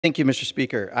Thank you, Mr.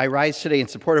 Speaker. I rise today in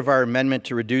support of our amendment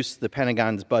to reduce the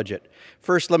Pentagon's budget.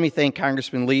 First, let me thank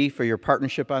Congressman Lee for your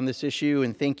partnership on this issue,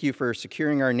 and thank you for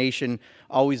securing our nation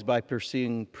always by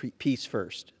pursuing peace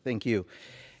first. Thank you.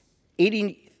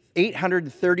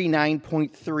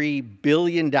 $839.3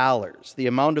 billion, the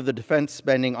amount of the defense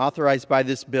spending authorized by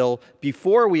this bill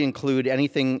before we include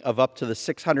anything of up to the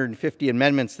 650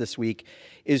 amendments this week,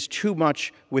 is too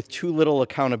much with too little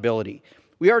accountability.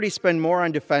 We already spend more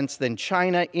on defense than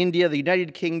China, India, the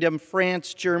United Kingdom,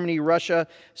 France, Germany, Russia,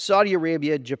 Saudi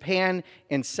Arabia, Japan,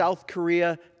 and South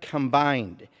Korea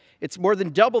combined. It's more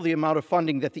than double the amount of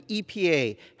funding that the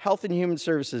EPA, Health and Human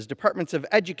Services, Departments of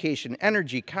Education,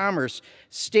 Energy, Commerce,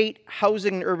 State,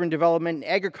 Housing and Urban Development, and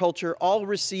Agriculture all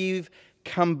receive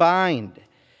combined.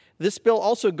 This bill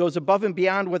also goes above and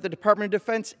beyond what the Department of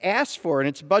Defense asked for in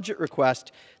its budget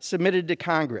request submitted to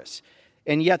Congress.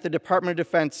 And yet the Department of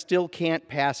Defense still can't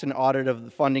pass an audit of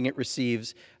the funding it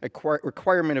receives, a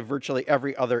requirement of virtually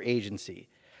every other agency.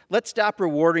 Let's stop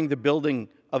rewarding the building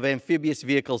of amphibious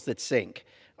vehicles that sink,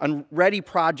 unready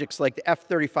projects like the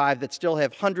F-35 that still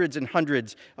have hundreds and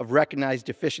hundreds of recognized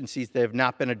deficiencies that have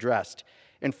not been addressed,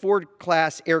 and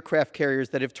Ford-class aircraft carriers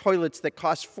that have toilets that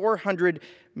cost $400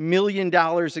 million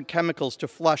in chemicals to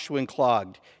flush when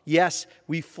clogged. Yes,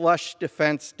 we flush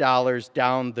defense dollars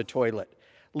down the toilet.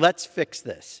 Let's fix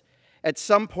this. At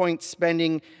some point,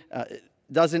 spending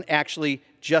doesn't actually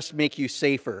just make you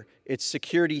safer. It's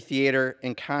security theater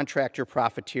and contractor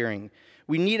profiteering.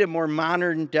 We need a more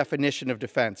modern definition of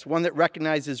defense, one that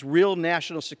recognizes real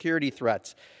national security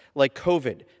threats like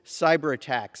COVID, cyber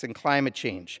attacks, and climate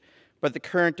change. But the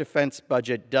current defense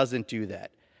budget doesn't do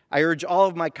that. I urge all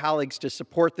of my colleagues to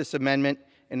support this amendment,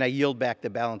 and I yield back the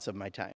balance of my time.